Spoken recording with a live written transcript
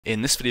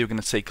In this video we're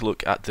going to take a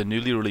look at the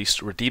newly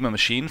released Redeemer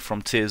machine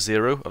from Tier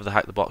 0 of the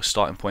HackTheBox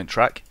starting point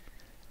track.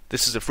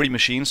 This is a free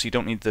machine, so you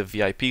don't need the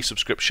VIP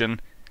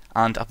subscription,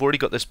 and I've already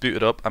got this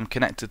booted up. I'm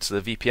connected to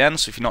the VPN,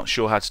 so if you're not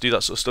sure how to do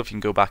that sort of stuff, you can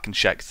go back and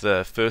check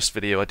the first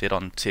video I did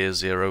on Tier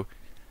 0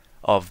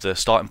 of the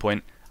starting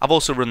point. I've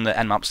also run the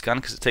NMap scan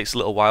because it takes a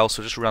little while,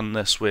 so just run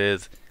this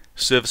with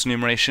service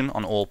enumeration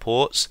on all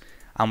ports,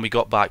 and we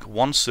got back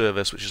one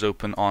service which is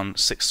open on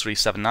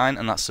 6379,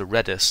 and that's the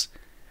Redis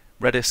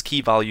key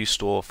value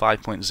store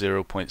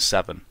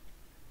 5.0.7.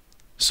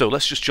 So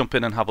let's just jump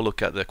in and have a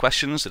look at the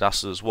questions. It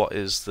asks us what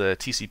is the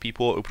TCP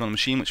port open on the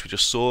machine, which we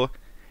just saw.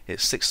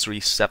 It's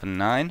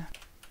 6379.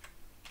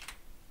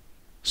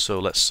 So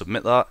let's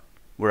submit that.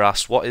 We're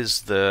asked what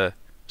is the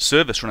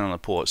service running on the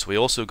port. So we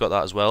also got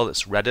that as well.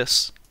 It's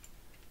Redis.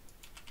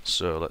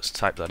 So let's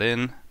type that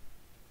in.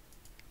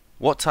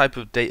 What type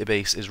of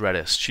database is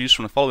Redis? Choose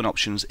from the following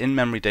options: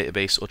 in-memory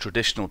database or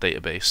traditional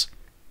database.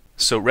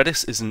 So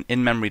Redis is an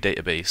in-memory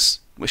database,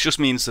 which just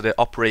means that it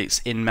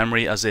operates in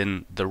memory as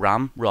in the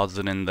RAM rather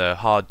than in the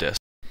hard disk.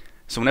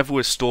 So whenever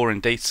we're storing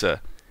data,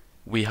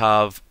 we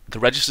have the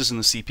registers in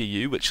the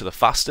CPU, which are the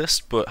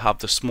fastest but have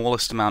the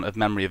smallest amount of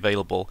memory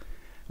available.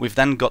 We've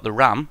then got the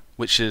RAM,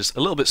 which is a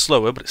little bit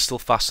slower but it's still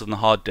faster than the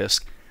hard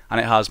disk, and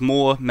it has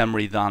more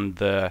memory than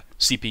the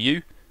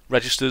CPU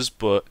registers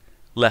but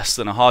less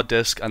than a hard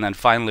disk. And then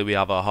finally we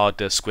have our hard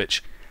disk,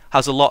 which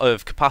has a lot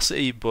of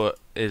capacity but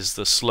is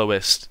the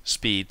slowest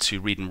speed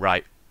to read and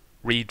write,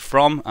 read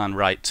from and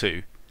write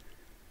to.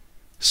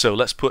 So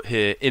let's put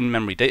here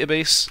in-memory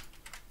database.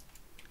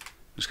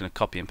 I'm just going to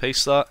copy and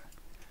paste that.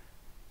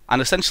 And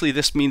essentially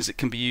this means it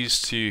can be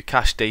used to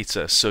cache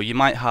data. So you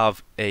might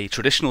have a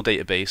traditional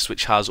database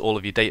which has all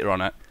of your data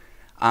on it,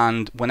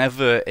 and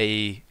whenever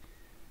a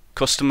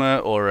customer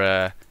or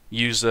a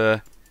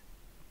user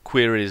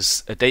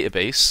queries a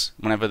database,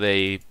 whenever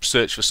they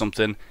search for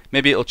something,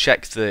 maybe it'll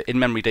check the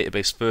in-memory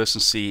database first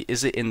and see,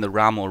 is it in the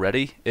RAM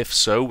already? If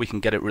so, we can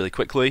get it really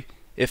quickly.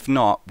 If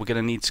not, we're going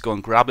to need to go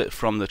and grab it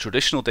from the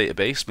traditional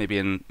database, maybe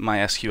in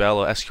MySQL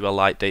or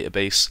SQLite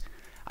database,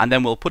 and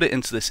then we'll put it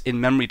into this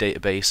in-memory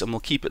database and we'll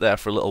keep it there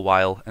for a little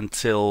while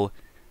until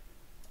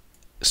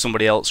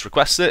somebody else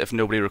requests it. If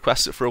nobody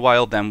requests it for a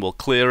while, then we'll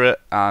clear it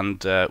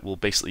and we'll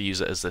basically use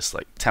it as this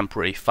like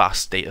temporary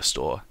fast data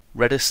store.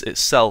 Redis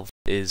itself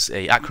is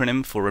an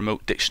acronym for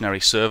Remote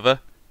Dictionary Server,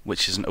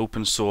 which is an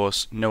open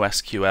source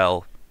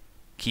NoSQL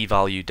key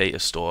value data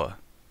store.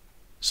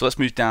 So let's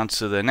move down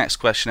to the next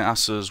question. It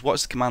asks us, what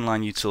is the command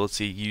line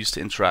utility used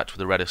to interact with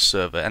the Redis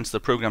server? Enter the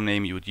program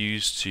name you would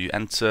use to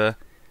enter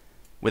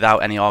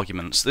without any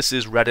arguments. This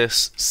is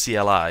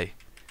redis-cli.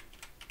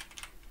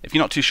 If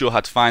you're not too sure how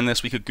to find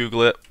this, we could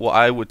Google it. What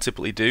I would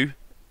typically do,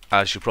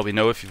 as you probably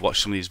know if you've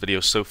watched some of these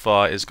videos so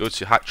far, is go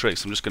to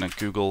HackTricks. I'm just going to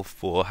Google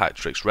for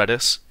HackTricks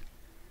Redis.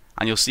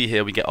 And you'll see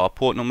here we get our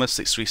port number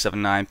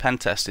 6379,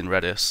 Pentesting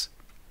Redis,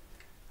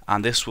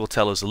 and this will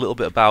tell us a little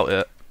bit about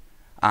it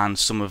and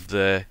some of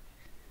the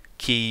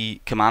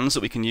key commands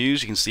that we can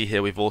use. You can see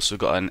here we've also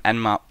got an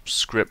NMap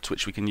script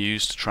which we can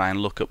use to try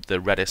and look up the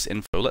Redis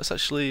info.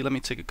 Let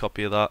me take a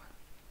copy of that.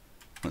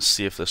 Let's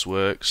see if this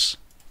works.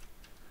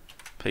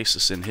 Paste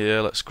this in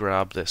here. Let's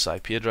grab this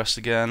IP address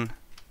again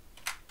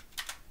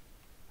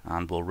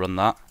and we'll run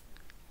that.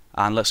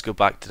 And let's go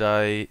back. Did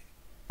I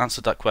answer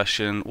that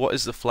question? What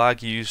is the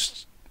flag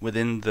used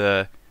within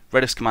the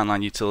Redis command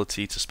line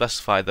utility to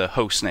specify the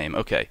host name?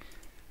 Okay,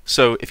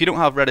 so if you don't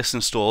have Redis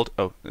installed,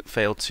 oh, it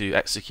failed to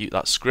execute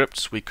that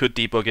script. We could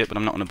debug it, but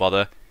I'm not going to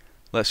bother.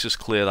 Let's just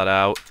clear that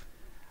out.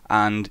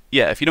 And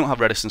yeah, if you don't have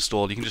Redis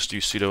installed, you can just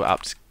do sudo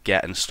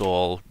apt-get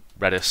install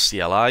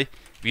redis-cli.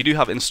 If you do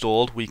have it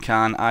installed, we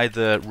can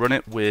either run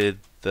it with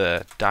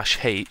the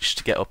 -h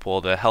to get up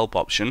all the help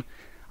option.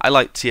 I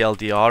like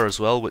TLDR as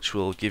well, which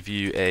will give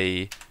you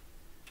a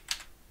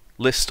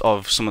list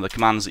of some of the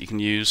commands that you can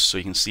use. So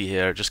you can see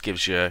here it just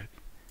gives you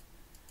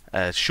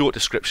a short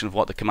description of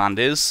what the command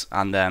is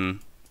and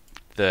then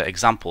the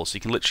example, so you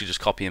can literally just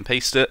copy and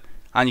paste it.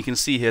 And you can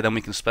see here then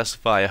we can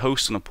specify a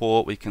host and a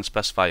port, we can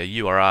specify a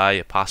URI,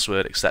 a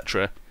password,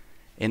 etc.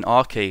 In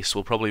our case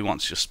we'll probably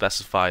want to just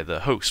specify the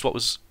host. I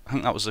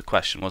think that was the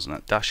question, wasn't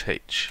it?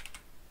 -h.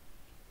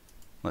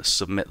 Let's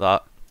submit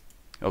that.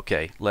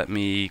 Okay, let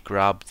me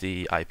grab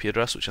the IP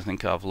address, which I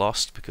think I've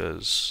lost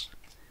because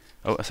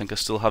oh, I think I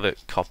still have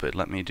it copied.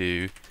 Let me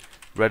do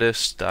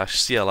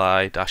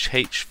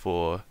redis-cli-h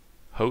for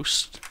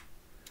host,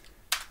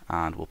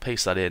 and we'll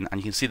paste that in, and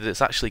you can see that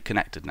it's actually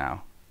connected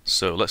now.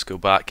 So let's go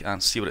back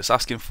and see what it's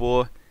asking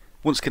for.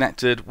 Once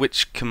connected,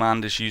 which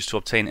command is used to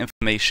obtain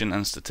information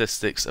and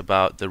statistics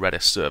about the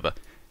Redis server?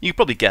 You can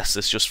probably guess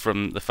this just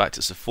from the fact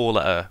it's a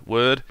 4-letter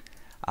word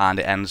and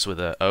it ends with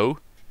a O.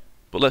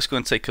 But let's go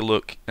and take a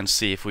look and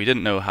see. If we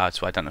didn't know how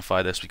to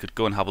identify this, we could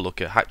go and have a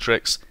look at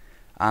HackTricks.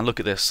 And look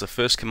at this, the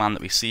first command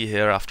that we see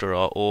here after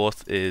our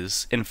auth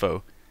is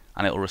info,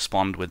 and it will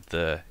respond with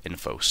the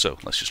info. So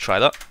let's just try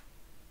that.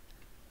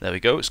 There we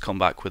go, it's come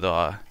back with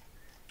our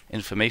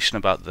information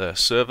about the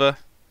server.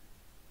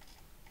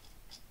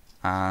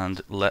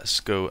 And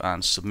let's go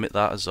and submit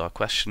that as our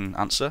question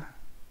answer.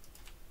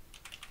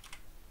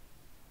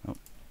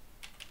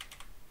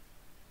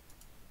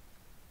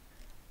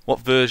 What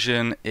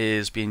version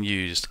is being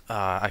used?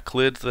 I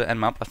cleared the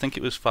NMap. I think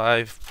it was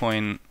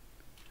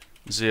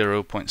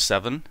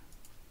 5.0.7.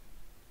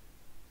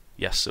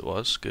 Yes, it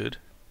was. Good.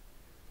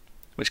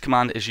 Which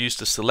command is used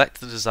to select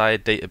the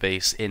desired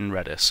database in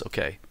Redis?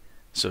 Okay.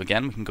 So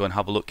again, we can go and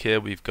have a look here.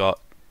 We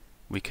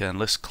can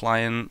list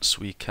clients.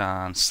 We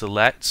can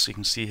select. So you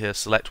can see here,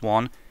 select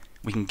one.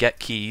 We can get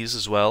keys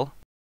as well.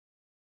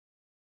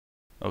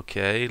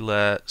 Okay,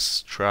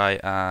 let's try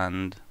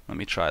and let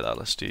me try that.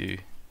 Let's do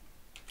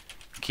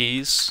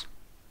keys,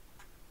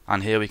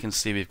 and here we can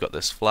see we've got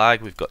this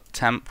flag, we've got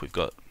temp, we've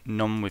got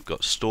num, we've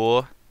got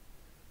store.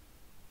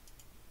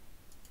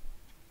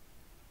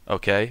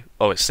 Okay,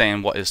 oh, it's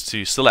saying what is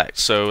to select,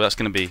 so that's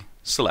going to be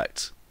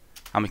select,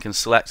 and we can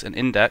select an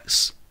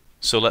index.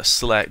 So let's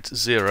select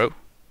 0.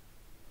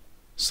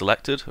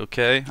 Selected.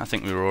 Okay, I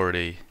think we were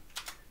already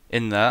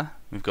in there.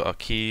 We've got our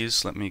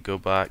keys. Let me go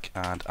back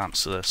and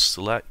answer this.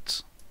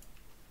 Select.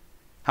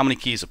 How many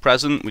keys are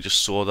present? We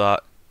just saw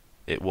that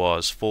it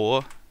was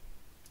 4.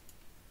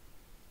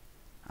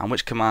 And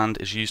which command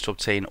is used to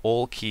obtain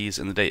all keys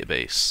in the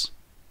database?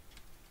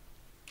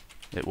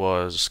 It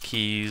was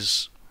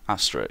keys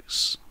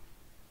 *.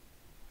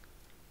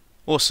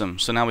 Awesome.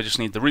 So now we just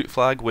need the root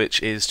flag,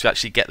 which is to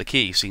actually get the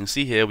key. So you can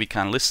see here we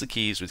can list the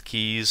keys with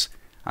keys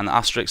and the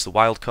asterisk, the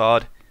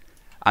wildcard,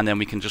 and then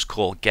we can just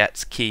call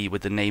get key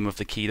with the name of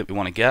the key that we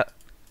want to get,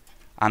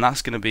 and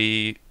that's going to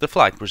be the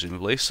flag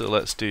presumably. So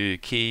let's do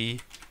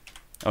key.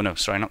 Oh no,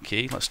 sorry, not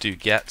key. Let's do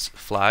get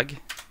flag,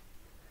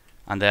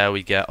 and there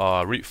we get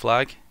our root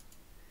flag.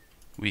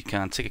 We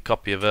can take a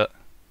copy of it.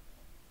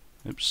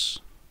 Oops.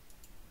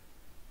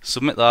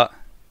 Submit that.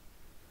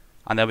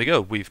 And there we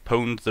go. We've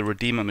pwned the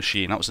Redeemer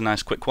machine. That was a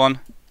nice quick one.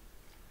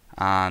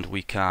 And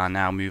we can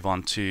now move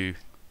on to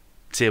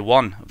tier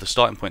 1 of the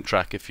starting point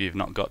track if you've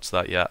not got to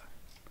that yet.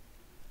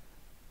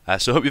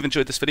 So I hope you've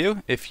enjoyed this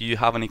video. If you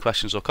have any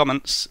questions or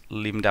comments,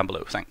 leave them down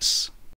below. Thanks.